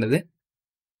ഇനി ചെയ്യേണ്ടത്.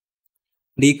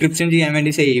 ഡീക്രിപ്ഷൻ ചെയ്യാൻ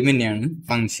വേണ്ടി സെയിം തന്നെയാണ്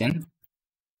ഫംഗ്ഷൻ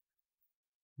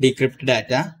ഡീക്രിപ്റ്റ്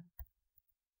ഡാറ്റ.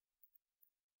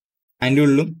 അതിൻ്റെ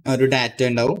ഉള്ളിലും ഒരു ഡാറ്റ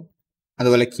ഉണ്ടാവും,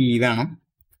 അതുപോലെ കീ വേണം.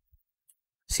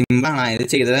 സിമ്പിൾ ആണ്. ഇത്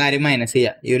ചെയ്ത കാര്യം മൈനസ്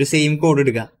ചെയ്യുക. ഈ ഒരു സെയിം കോഡ്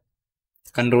എടുക്കുക,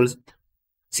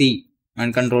 Ctrl+C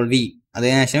ആൻഡ് Ctrl+V.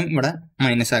 അതിനുശേഷം ഇവിടെ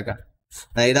മൈനസ് ആക്കുക.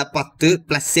 അതായത് ആ 10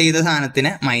 പ്ലസ് ചെയ്ത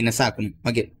സാധനത്തിനെ മൈനസ് ആക്കുന്നു.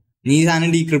 ഓക്കെ, ഇനി ഈ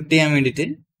സാധനം ഡീക്രിപ്റ്റ് ചെയ്യാൻ വേണ്ടിയിട്ട്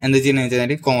എന്താ ചെയ്യണമെന്ന്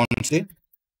വെച്ചാൽ cons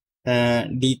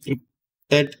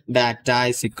ഡീക്രിപ്റ്റഡ് data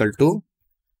is equal to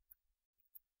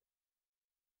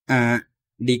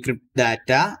decrypt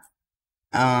data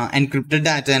encrypted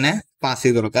data തന്നെ പാസ്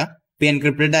ചെയ്ത് കൊടുക്കുക. ഇപ്പൊ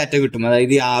എൻക്രിപ്റ്റഡ് ഡാറ്റ കിട്ടും.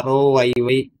 അതായത്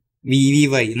ROYY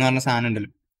എന്ന് പറഞ്ഞ സാധനം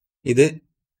ഉണ്ടല്ലോ, ഇത്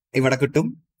ഇവിടെ കിട്ടും.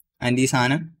 ആൻഡ് ഈ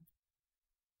സാധനം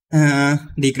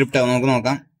ഡീക്രിപ്റ്റ് ആവും. നമുക്ക്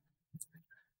നോക്കാം.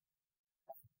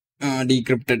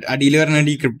 ഡീക്രിപ്റ്റഡ് അടിയിൽ പറഞ്ഞ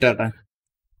decrypt data.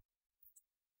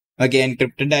 Okay,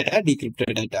 encrypted data,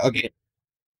 ഡീക്രിപ്റ്റഡ് data. Okay,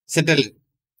 set അല്ലേ?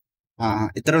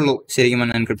 ഇത്രേ ഉള്ളൂ ശരിക്കും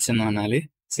പറഞ്ഞാൽ എൻക്രിപ്ഷൻ എന്ന് പറഞ്ഞാല്.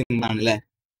 സിമ്പിൾ ആണ് അല്ലേ?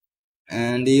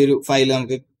 ഈ ഒരു ഫയൽ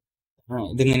നമുക്ക്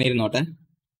ഇതിങ്ങനെ ഇരുന്നോട്ടെ.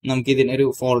 നമുക്ക് ഇതിനൊരു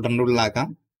ഫോൾഡറിന്റെ ഉള്ളിലാക്കാം.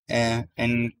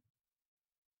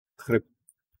 എൻക്രിപ്റ്റ്.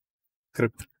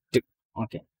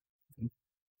 Okay,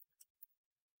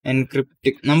 encrypt.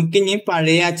 നമുക്ക് ഇനി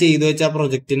പഴയ ചെയ്തു വെച്ച ആ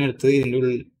പ്രൊജക്റ്റിനെടുത്ത് ഇതിന്റെ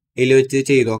ഉള്ളിൽ വെച്ച്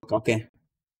ചെയ്തു നോക്കാം. ഓക്കെ,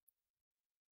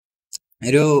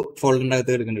 ഒരു ഫോൾഡറിന്റെ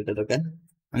അകത്ത് എടുക്കേണ്ടിട്ട് ഇതൊക്കെ.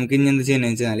 നമുക്ക് ഇനി എന്ത്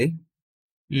ചെയ്യുന്നത് വെച്ചാല്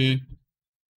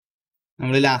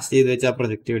നമ്മൾ ലാസ്റ്റ് ചെയ്ത് വെച്ച ആ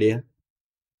പ്രൊജക്റ്റ് എവിടെയാ?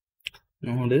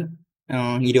 Node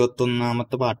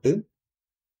 21ാമത്തെ part.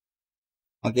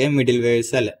 Okay, middle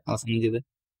verse അല്ലേ അവസാനം ചെയ്ത്.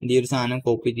 ഈ ഒരു സാധനം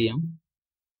കോപ്പി ചെയ്യാം.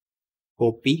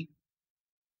 Copy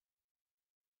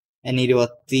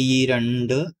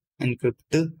N22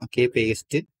 encrypt. Okay,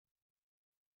 paste.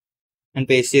 ഞാൻ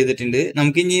പേസ്റ്റ് ചെയ്തിട്ടുണ്ട്.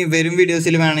 നമുക്ക് ഇനി വരും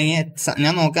വീഡിയോസിൽ വേണമെങ്കിൽ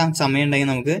ഞാൻ നോക്കാം, സമയം ഉണ്ടെങ്കിൽ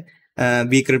നമുക്ക്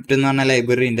ബിക്രിപ്റ്റ് എന്ന് പറഞ്ഞ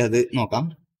ലൈബ്രറി ഉണ്ട്, അത് നോക്കാം.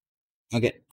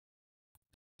 ഓക്കെ,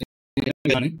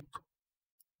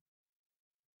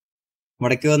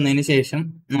 ഇവിടേക്ക് വന്നതിന് ശേഷം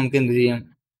നമുക്ക് എന്ത് ചെയ്യാം?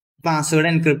 പാസ്വേഡ്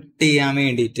എൻക്രിപ്റ്റ് ചെയ്യാൻ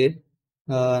വേണ്ടിയിട്ട്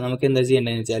നമുക്ക് എന്താ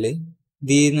ചെയ്യേണ്ടതെന്ന് വെച്ചാൽ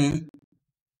ഇതിന്ന്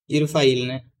ഈ ഒരു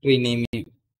ഫയലിനെ റീനെയിം ചെയ്യും.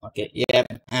 ഓക്കെ, ഈ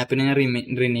ആപ്പിനെ ഞാൻ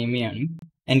റീനെയിം ചെയ്യാണ്.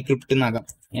 Encrypt എന്നാകാം,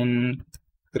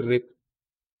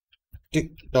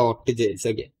 encrypt.js.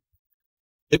 ഓക്കെ,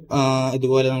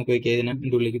 ഇതുപോലെ നമുക്ക് ഇതിനെ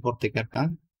ഇതിൻ്റെ ഉള്ളിലേക്ക് പുറത്തേക്ക് ഇറക്കാം.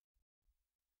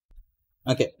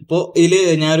 ഓക്കെ, ഇപ്പോൾ ഇതിൽ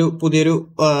ഞാനൊരു പുതിയൊരു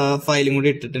ഫയലും കൂടി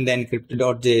ഇട്ടിട്ടുണ്ട്,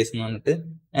 encrypt.js എന്ന് പറഞ്ഞിട്ട്.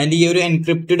 ആൻഡ് ഈ ഒരു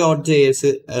encrypt.js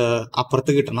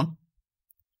അപ്പുറത്ത് കിട്ടണം.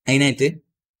 അതിനായിട്ട്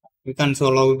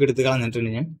കൺസോൾ ലോഗ് എടുത്ത്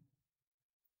കളഞ്ഞിട്ടുണ്ട് ഞാൻ.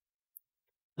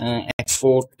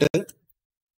 Exports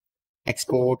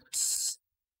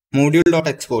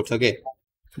module.exports. ഓക്കെ,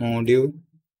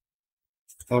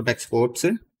 module.exports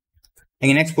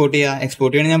എങ്ങനെ എക്സ്പോർട്ട് ചെയ്യുക?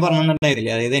 എക്സ്പോർട്ട് ചെയ്യണം ഞാൻ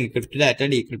പറഞ്ഞിട്ടുണ്ടായിരുന്നില്ല. അതായത് എൻക്രിപ്റ്റ് ഡാറ്റ,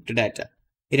 ഡീക്രിപ്റ്റ് ഡാറ്റ,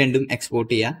 ഈ രണ്ടും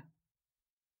എക്സ്പോർട്ട് ചെയ്യുക.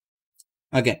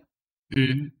 ഓക്കെ,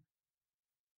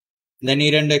 ദെൻ ഈ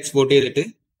രണ്ട് എക്സ്പോർട്ട് ചെയ്തിട്ട്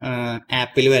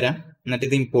ആപ്പിൽ വരാം. എന്നിട്ട്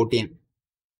ഇത് ഇമ്പോർട്ട് ചെയ്യാം.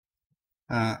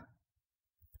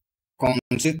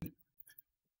 Cons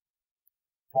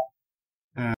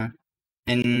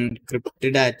encrypt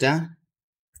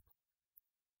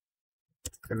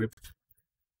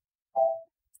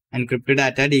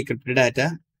data, decrypt data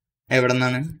എവിടെ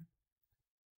നിന്നാണ്?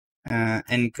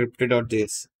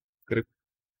 encrypt.js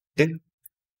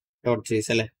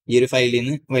അല്ലെ? ഈ ഒരു ഫയലിൽ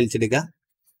നിന്ന് വലിച്ചെടുക്കുക.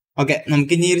 ഓക്കെ,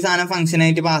 നമുക്ക് ഇനി ഒരു സാധനം ഫംഗ്ഷൻ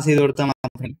ആയിട്ട് പാസ് ചെയ്ത് കൊടുത്താൽ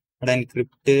മാത്രം. ഇവിടെ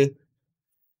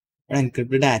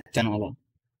എൻക്രിപ്റ്റ് ഡാറ്റ ആണോ?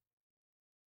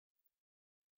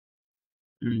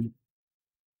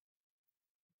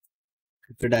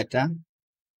 Data,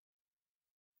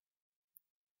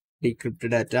 decrypt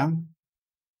data.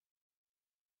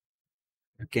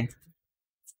 Okay,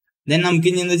 then നമുക്ക്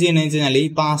ഇനി എന്താ ചെയ്യണമെന്ന് വെച്ച് കഴിഞ്ഞാൽ ഈ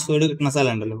പാസ്വേഡ് കിട്ടുന്ന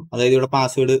സ്ഥലം ഉണ്ടല്ലോ, അതായത് ഇവിടെ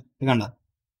പാസ്വേഡ് കണ്ട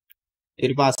ഈ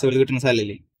ഒരു പാസ്വേഡ് കിട്ടുന്ന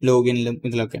സ്ഥലമില്ലേ ലോഗിനിലും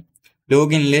ഇതിലൊക്കെ.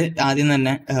 ലോഗിനിൽ ആദ്യം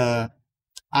തന്നെ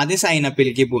ആദ്യം സൈൻ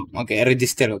അപ്പിലേക്ക് പോകും. Okay,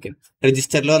 register. ഓക്കെ,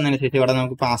 രജിസ്റ്ററിൽ വന്നതിന് ശേഷം ഇവിടെ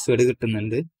നമുക്ക് പാസ്വേഡ്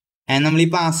കിട്ടുന്നുണ്ട്. നമ്മൾ ഈ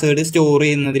പാസ്വേഡ് സ്റ്റോർ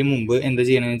ചെയ്യുന്നതിന് മുമ്പ് എന്താ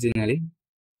ചെയ്യണമെന്ന് വെച്ച് കഴിഞ്ഞാൽ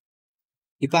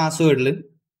ഈ പാസ്വേഡിൽ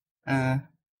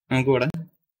നമുക്കിവിടെ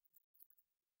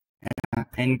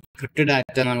എൻക്രിപ്റ്റ്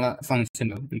ഡാറ്റ എന്നുള്ള ഫംഗ്ഷൻ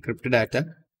ഉണ്ടാവും. എൻക്രിപ്റ്റ് ഡാറ്റ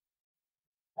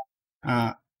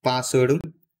പാസ്വേഡും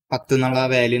 10 എന്നുള്ള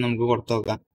വാല്യൂ നമുക്ക് കൊടുത്തു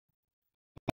നോക്കാം.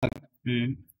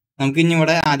 നമുക്ക് ഇനി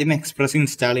ഇവിടെ ആദ്യം എക്സ്പ്രസ്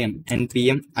ഇൻസ്റ്റാൾ ചെയ്യണം.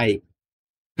 npm-i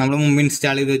നമ്മൾ മുമ്പ്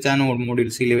ഇൻസ്റ്റാൾ ചെയ്ത് വെച്ചാൽ നോഡ്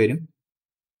മോഡ്യൂൾസിൽ വരും.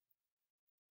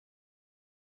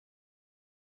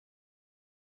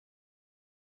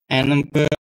 നമുക്ക്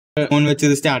മോൺ വെച്ച്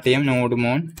ഇത് സ്റ്റാർട്ട് ചെയ്യാം. നോഡ്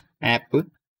മോൺ ആപ്പ്.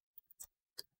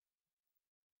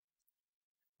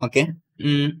 ഓക്കെ,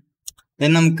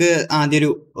 നമുക്ക് ആദ്യം ഒരു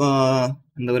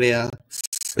എന്താ പറയാ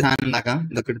സാധനം ഉണ്ടാക്കാം.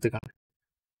 ഇതൊക്കെ എടുത്ത്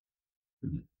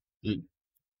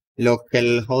local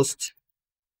host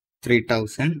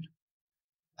 3000,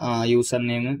 user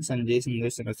name Sanjay Sundar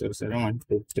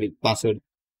 123, password,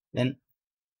 then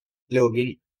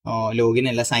login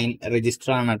അല്ല സൈൻ രജിസ്റ്റർ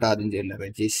ആണ് കേട്ടോ ആദ്യം ചെയ്യേണ്ടത്.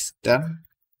 രജിസ്റ്റർ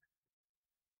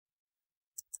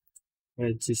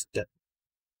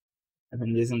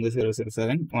സഞ്ജയ് സുന്ദർ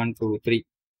 007-123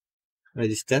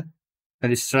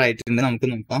 രജിസ്റ്റർ ആയിട്ടുണ്ട്. നമുക്ക്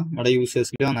നോക്കാം. ഇവിടെ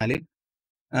യൂസേഴ്സിൽ വന്നാല്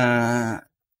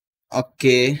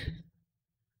ഓക്കെ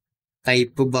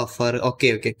ടൈപ്പ് ബഫർ. ഓക്കെ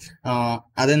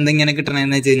അതെന്തെങ്ങനെ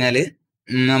കിട്ടണമെന്ന് വെച്ച് കഴിഞ്ഞാല്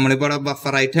നമ്മളിപ്പോ ഇവിടെ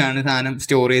ബഫറായിട്ടാണ് സാധനം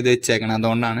സ്റ്റോർ ചെയ്ത് വെച്ചേക്കണം.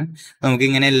 അതുകൊണ്ടാണ് നമുക്ക്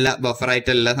ഇങ്ങനെ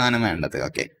ബഫറായിട്ട് എല്ലാ സാധനം വേണ്ടത്.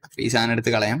 ഓക്കെ, ഈ സാധനം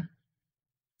എടുത്ത് കളയാം.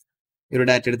 ഒരു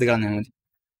ഡാറ്റ എടുത്ത് കളഞ്ഞാൽ മതി.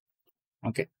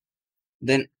 ഓക്കെ,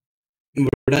 ദെൻ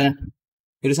ഇവിടെ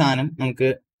ഒരു സാധനം നമുക്ക്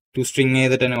ടു സ്ട്രിങ്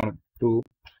ചെയ്തിട്ട് തന്നെ കൊടുക്കും.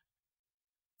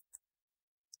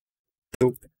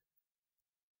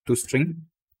 ടു സ്ട്രിങ്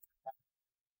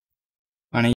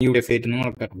ആണെങ്കിൽ UTF-8 എന്ന്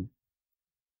കൊടുക്കാം.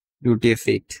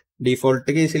 UTF-8 ഡിഫോൾട്ട്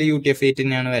കേസിൽ UTF-8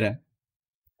 തന്നെയാണ് വരാം.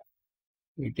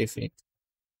 UTF-8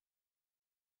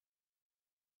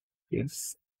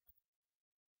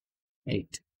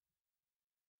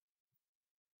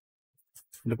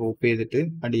 കോപ്പി ചെയ്തിട്ട്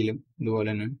അടിയിലും ഇതുപോലെ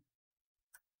തന്നെ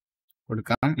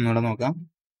കൊടുക്കാം. എന്നൂടെ നോക്കാം.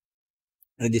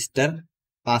 രജിസ്റ്റർ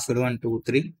പാസ്വേഡ്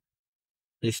 123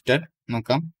 രജിസ്റ്റർ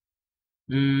നോക്കാം.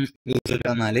 യൂസർ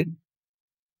വന്നാല്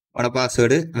അവിടെ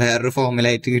പാസ്വേഡ് വേറൊരു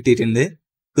ഫോമിലായിട്ട് കിട്ടിയിട്ടുണ്ട്.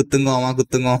 കുത്തും കോമ എന്ന്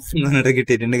പറഞ്ഞിട്ട്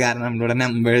കിട്ടിയിട്ടുണ്ട്. കാരണം നമ്മളിവിടെ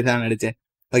നമ്പേഴ്സ് ആണ് അടിച്ചത്.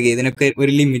 ഓക്കെ, ഇതിനൊക്കെ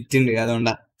ഒരു ലിമിറ്റ് ഉണ്ട്,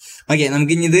 അതുകൊണ്ടാ. ഓക്കെ,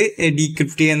 നമുക്ക് ഇനി ഇത്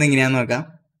ഡീക്രിപ്റ്റ് ചെയ്യുന്നത് എങ്ങനെയാന്ന് നോക്കാം.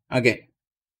 ഓക്കെ,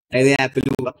 അതായത് ആപ്പിൽ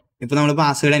പോവാം. ഇപ്പൊ നമ്മൾ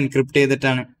പാസ്വേഡ് എൻക്രിപ്റ്റ്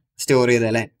ചെയ്തിട്ടാണ് സ്റ്റോർ ചെയ്തത്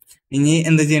അല്ലെ. ഇനി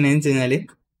എന്താ ചെയ്യണമെന്ന് വെച്ച് കഴിഞ്ഞാല്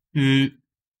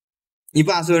ഈ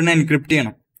പാസ്വേഡിനെ എൻക്രിപ്റ്റ്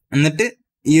ചെയ്യണം. എന്നിട്ട്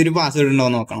ഈ ഒരു പാസ്വേഡ് ഉണ്ടോ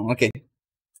എന്ന് നോക്കണം. ഓക്കെ,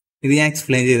 ഇത് ഞാൻ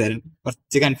എക്സ്പ്ലെയിൻ ചെയ്താലും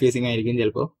കുറച്ച് കൺഫ്യൂസിങ് ആയിരിക്കും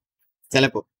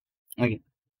ചിലപ്പോ. ഓക്കെ,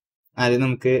 ആദ്യം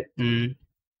നമുക്ക്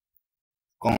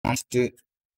കോൺസ്റ്റ്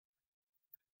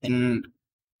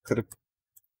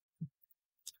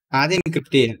ആദ്യം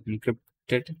എൻക്രിപ്റ്റ് ചെയ്യാം.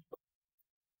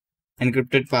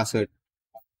 Encrypted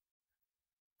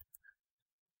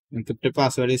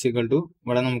password is equal to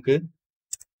ഇവിടെ നമുക്ക്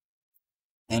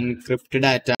എൻക്രിപ്റ്റ്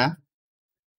ഡാറ്റ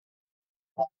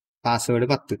പാസ്വേഡ്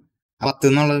 10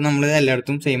 എന്നുള്ളത് നമ്മൾ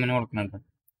എല്ലായിടത്തും സെയിമിന് കൊടുക്കുന്നുണ്ട്.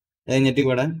 കഴിഞ്ഞിട്ട്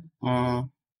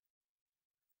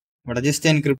ഇവിടെ ജസ്റ്റ്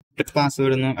എൻക്രിപ്റ്റഡ്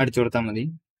പാസ്വേഡ് ഒന്ന് അടിച്ചു കൊടുത്താൽ മതി.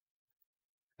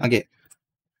 ഓക്കെ,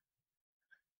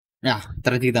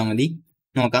 ഇത്ര ചെയ്താൽ മതി.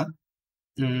 നോക്കാം.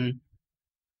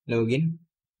 ലോഗിൻ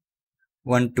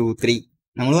 123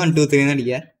 നമ്മൾ 123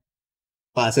 അടിക്കുക.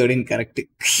 Password incorrect.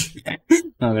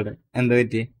 നോക്കട്ടെ എന്താ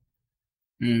പറ്റി.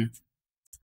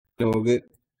 Log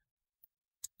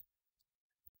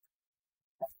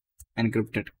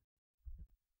encrypted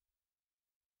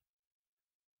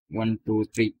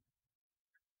 123.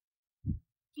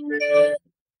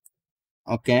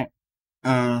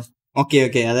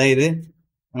 ഓക്കെ, അതായത്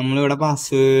നമ്മളിവിടെ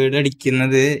പാസ്വേഡ്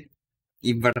അടിക്കുന്നത്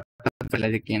ഇവിടെ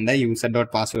ചെയ്യേണ്ട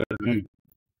user.password.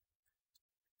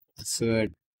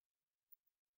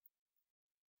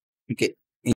 ഓക്കെ,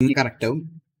 ഇനി കറക്റ്റ് ആവും.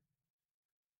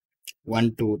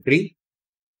 123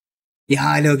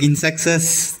 ലോഗിൻ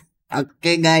സക്സസ്.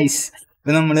 ഓക്കെ ഗൈസ്,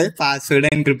 ഇപ്പൊ നമ്മള് പാസ്വേഡ്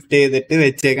എൻക്രിപ്റ്റ് ചെയ്തിട്ട്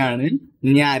വെച്ചേക്കാണ്.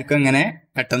 ഇനി ആർക്കും അങ്ങനെ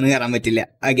പെട്ടെന്ന് കയറാൻ പറ്റില്ല.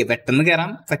 ഓക്കെ, പെട്ടെന്ന് കയറാൻ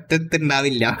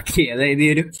പറ്റത്തുണ്ടാവില്ല. ഓക്കെ, അതായത് ഈ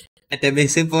ഒരു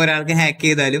ഡാറ്റാബേസ് ഇപ്പൊ ഒരാൾക്ക് ഹാക്ക്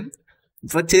ചെയ്താലും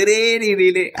ഇപ്പൊ ചെറിയ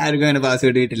രീതിയിൽ ആർക്കും അങ്ങനെ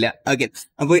പാസ്വേഡ് കിട്ടില്ല. ഓക്കെ,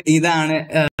 അപ്പൊ ഇതാണ്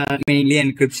മെയിൻലി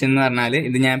എൻക്രിപ്ഷൻ എന്ന് പറഞ്ഞാല്.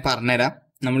 ഇത് ഞാൻ പറഞ്ഞുതരാം.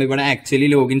 നമ്മളിവിടെ ആക്ച്വലി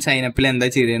ലോഗിൻ സൈനപ്പിൽ എന്താ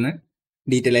ചെയ്തതെന്ന്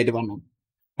ഡീറ്റെയിൽ ആയിട്ട് പറഞ്ഞു.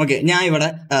 ഓക്കെ, ഞാൻ ഇവിടെ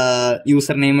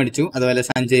യൂസർ നെയിം അടിച്ചു. അതുപോലെ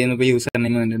സഞ്ജയ് എന്ന് ഇപ്പൊ യൂസർ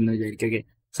നെയിം ഉണ്ടെന്ന് വിചാരിക്കും. ഓക്കെ,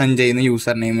 സഞ്ജയ് എന്ന്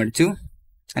യൂസർ നെയിം അടിച്ചു.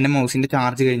 എന്റെ മൗസിന്റെ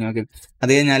ചാർജ് കഴിഞ്ഞു. ഓക്കെ,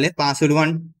 അത് കഴിഞ്ഞാല് പാസ്വേഡ്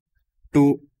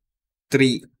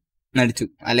 123 അടിച്ചു,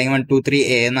 അല്ലെങ്കിൽ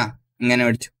 123A എന്നാ ഇങ്ങനെ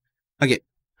അടിച്ചു. ഓക്കെ,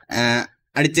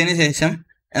 അടിച്ചതിന് ശേഷം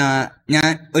ഞാൻ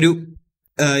ഒരു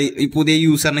പുതിയ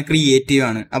യൂസറിനെ ക്രിയേറ്റ്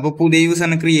ചെയ്യുവാണ്. അപ്പൊ പുതിയ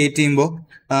യൂസറിനെ ക്രിയേറ്റ് ചെയ്യുമ്പോൾ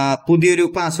പുതിയൊരു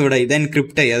പാസ്വേഡായി ഇത്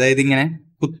എൻക്രിപ്റ്റ് ആയി. അതായത് ഇങ്ങനെ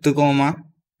കോമ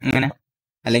ഇങ്ങനെ,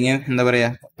 അല്ലെങ്കിൽ എന്താ പറയാ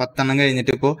 10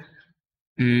 കഴിഞ്ഞിട്ട് ഇപ്പോ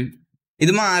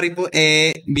ഇത് മാറിപ്പോ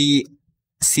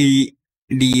ABCD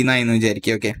എന്നായിന്ന്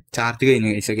വിചാരിക്കുക. ഓക്കെ, ചാർട്ട് കഴിഞ്ഞു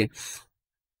കഴിച്ചു. ഓക്കെ,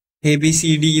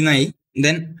 ABCD എന്നായി.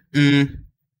 ദെൻ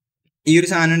ഈ ഒരു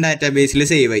സാധനം ഡാറ്റാബേസിൽ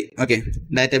സേവ് ആയി. ഓക്കെ,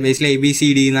 ഡാറ്റാബേസിൽ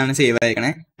ABCD എന്നാണ് സേവ്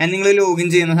ആയിക്കണേ. ആൻഡ് നിങ്ങൾ ലോഗിൻ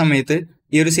ചെയ്യുന്ന സമയത്ത്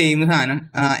ഈ ഒരു സെയിം സാധനം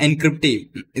എൻക്രിപ്റ്റ് ചെയ്യും.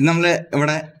 ഇത് നമ്മൾ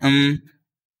ഇവിടെ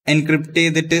എൻക്രിപ്റ്റ്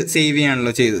ചെയ്തിട്ട് സേവ്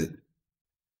ചെയ്യാണല്ലോ ചെയ്തത്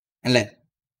അല്ലേ?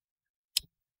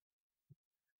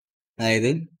 അതായത്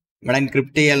ഇവിടെ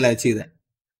എൻക്രിപ്റ്റ് ചെയ്യല്ല ചെയ്തത്.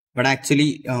 ഇവിടെ ആക്ച്വലി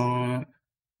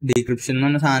ഡീക്രിപ്ഷൻ എന്ന്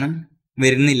പറഞ്ഞ സാധനം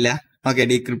വരുന്നില്ല. ഓക്കെ,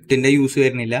 ഡീക്രിപ്റ്റിന്റെ യൂസ്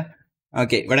വരുന്നില്ല.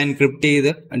 ഓക്കെ, ഇവിടെ എൻക്രിപ്റ്റ്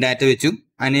ചെയ്ത് ഡാറ്റ വെച്ചു.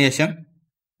 അതിനുശേഷം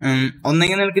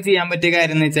ഒന്നെങ്കിൽ നിങ്ങൾക്ക് ചെയ്യാൻ പറ്റിയ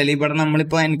കാര്യം എന്ന് വെച്ചാൽ ഇവിടെ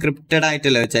നമ്മളിപ്പോൾ എൻക്രിപ്റ്റഡ്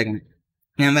ആയിട്ടല്ല വെച്ചേക്കുന്നത്.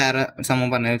 ഞാൻ വേറെ സംഭവം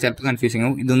പറഞ്ഞത് ചിലപ്പോൾ കൺഫ്യൂസിങ്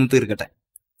ആവും. ഇതൊന്ന് തീർക്കട്ടെ.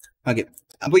 ഓക്കെ,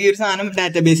 അപ്പോൾ ഈ ഒരു സാധനം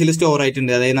ഡാറ്റാബേസിൽ സ്റ്റോർ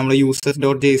ആയിട്ടുണ്ട്. അതായത് നമ്മൾ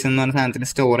users.json എന്ന് പറഞ്ഞ സാധനത്തിൽ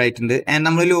സ്റ്റോർ ആയിട്ടുണ്ട്. ആൻഡ്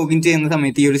നമ്മൾ ലോഗിൻ ചെയ്യുന്ന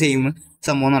സമയത്ത് ഈ ഒരു സെയിം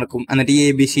സംഭവം നടക്കും. എന്നിട്ട് ഈ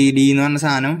ABCD എന്ന് പറഞ്ഞ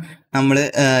സാധനം നമ്മൾ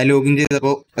ലോഗിൻ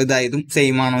ചെയ്തപ്പോൾ ഇതായതും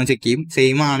സെയിം ആണോ എന്ന് ചെക്ക് ചെയ്യും.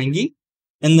 സെയിം ആണെങ്കിൽ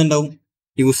എന്തുണ്ടാവും?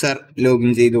 യൂസർ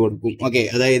ലോഗിൻ ചെയ്ത് കൊടുക്കും. ഓക്കെ,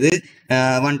 അതായത്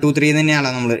 1 2 3 തന്നെയാണ്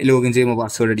നമ്മൾ ലോഗിൻ ചെയ്യുമ്പോൾ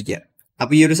പാസ്വേഡ് അടിക്കുക.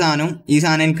 അപ്പൊ ഈ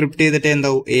സാധനം എൻക്രിപ്റ്റ് ചെയ്തിട്ട്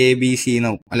എന്താവും? ABC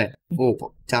എന്നാവും അല്ലെ?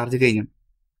 ചാർജ് കഴിഞ്ഞു.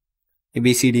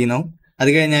 ABCD എന്നാവും. അത്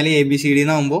കഴിഞ്ഞാൽ ABCD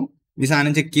എന്നാവുമ്പോൾ ഈ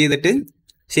സാധനം ചെക്ക് ചെയ്തിട്ട്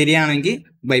ശരിയാണെങ്കിൽ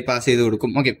ബൈപ്പാസ് ചെയ്ത്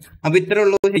കൊടുക്കും. ഓക്കെ, അപ്പൊ ഇത്ര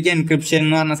ഉള്ളൂ ശരിക്കും എൻക്രിപ്ഷൻ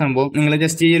എന്ന് പറഞ്ഞ സംഭവം. നിങ്ങൾ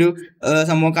ജസ്റ്റ് ഈ ഒരു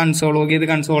സംഭവം കൺസോൾ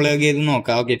ചെയ്ത്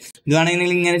നോക്കാം. ഓക്കെ, ഇതാണെങ്കിൽ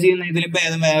നിങ്ങൾ ഇങ്ങനെ ചെയ്യുന്ന ഇതിൽ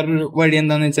വേറൊരു വഴി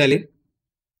എന്താന്ന് വെച്ചാൽ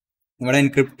ഇവിടെ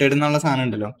എൻക്രിപ്റ്റഡ് എന്നുള്ള സാധനം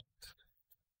ഉണ്ടല്ലോ.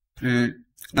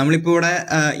 നമ്മളിപ്പോ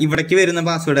ഇവിടേക്ക് വരുന്ന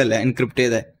പാസ്വേഡ് അല്ല എൻക്രിപ്റ്റ്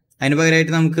ചെയ്തത്. അതിന്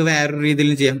പകരമായിട്ട് നമുക്ക് വേറൊരു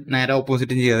രീതിയിലും ചെയ്യാം, നേരെ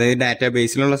ഓപ്പോസിറ്റും ചെയ്യാം. അതായത്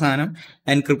ഡാറ്റാബേസിലുള്ള സാധനം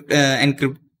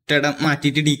എൻക്രിപ്റ്റഡ്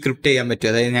മാറ്റിയിട്ട് ഡീക്രിപ്റ്റ് ചെയ്യാൻ പറ്റും.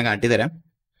 അതായത് ഞാൻ കാട്ടിത്തരാം,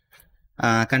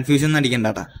 കൺഫ്യൂഷൻ ഒന്നും അടിക്കണ്ട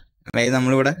കേട്ടോ. അതായത്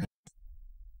നമ്മളിവിടെ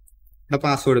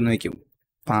പാസ്വേഡ് എന്ന് വെക്കും.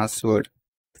 പാസ്വേഡ്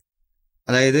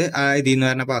അതായത് ഇതിൽ നിന്ന്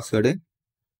പറഞ്ഞ പാസ്വേഡ്.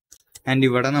 ആൻഡ്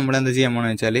ഇവിടെ നമ്മൾ എന്താ ചെയ്യാൻ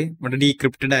പോണെന്ന് വെച്ചാൽ ഇവിടെ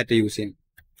ഡീക്രിപ്റ്റ് ഡാറ്റ യൂസ് ചെയ്യും.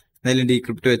 എന്തായാലും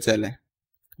ഡീക്രിപ്റ്റ് വെച്ചാലേ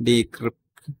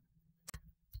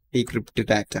ഡീക്രിപ്റ്റ്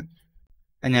ഡാറ്റ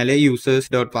കഴിഞ്ഞാൽ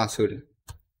users.password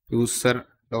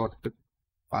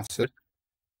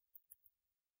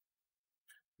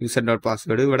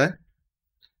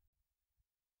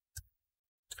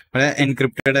ഇവിടെ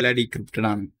എൻക്രിപ്റ്റഡ് അല്ല ഡീക്രിപ്റ്റഡ്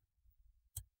ആണ്.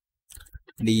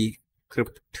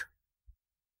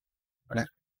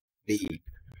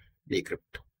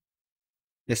 ഡീക്രിപ്റ്റ്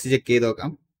ജസ്റ്റ് ചെക്ക് ചെയ്ത്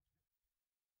നോക്കാം.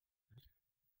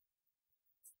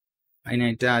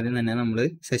 അതിനായിട്ട് ആദ്യം തന്നെ നമ്മൾ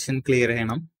സെഷൻ ക്ലിയർ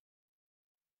ചെയ്യണം.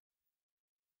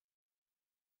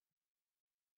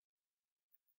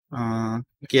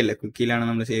 കുക്കിയിലാണ്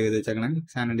നമ്മൾ സേവ് ചെയ്ത് വെച്ചേക്കണം.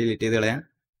 സാധനം ഡിലീറ്റ് ചെയ്ത് കളയാം.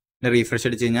 റീഫ്രഷ്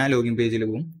അടിച്ച് കഴിഞ്ഞാൽ ലോഗിൻ പേജിൽ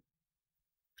പോകും.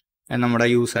 നമ്മുടെ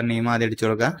യൂസർ നെയിം ആദ്യം അടിച്ചു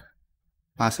കൊടുക്കുക,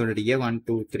 പാസ്വേഡ് അടിക്കുക, 1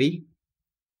 2 3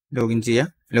 ലോഗിൻ ചെയ്യുക.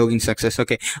 Login success.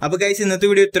 ഓക്കെ, അപ്പോൾ ഗൈസ് ഇന്നത്തെ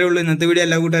വീഡിയോ ഇത്രേ ഉള്ളൂ. ഇന്നത്തെ വീഡിയോ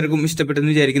എല്ലാ കൂട്ടുകാർക്കും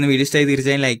ഇഷ്ടപ്പെട്ടെന്ന് വിചാരിക്കുന്നു. വീഡിയോ ഇഷ്ടമായി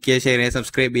തീർച്ചയായും ലൈക്ക് ചെയ്യുക, ഷെയർ ചെയ്യുക,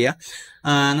 സബ്സ്ക്രൈബ് ചെയ്യുക.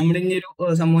 നമ്മുടെ ഇനി ഒരു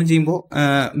സംഭവം ചെയ്യുമ്പോൾ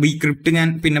ഡീക്രിപ്റ്റ് ഞാൻ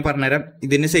പിന്നെ പറഞ്ഞുതരാം.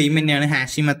 ഇതിന്റെ സെയിം തന്നെയാണ്,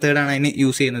 ഹാഷിംഗ് മെത്തേഡാണ് അതിന്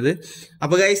യൂസ് ചെയ്യുന്നത്.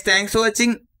 അപ്പോൾ ഗൈസ് താങ്ക്സ് ഫോർ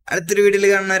വാച്ചിങ്. അടുത്തൊരു വീഡിയോയിൽ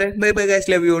കാണുന്നവരെ bye bye guys,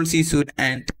 love you all, see soon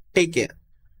and take care.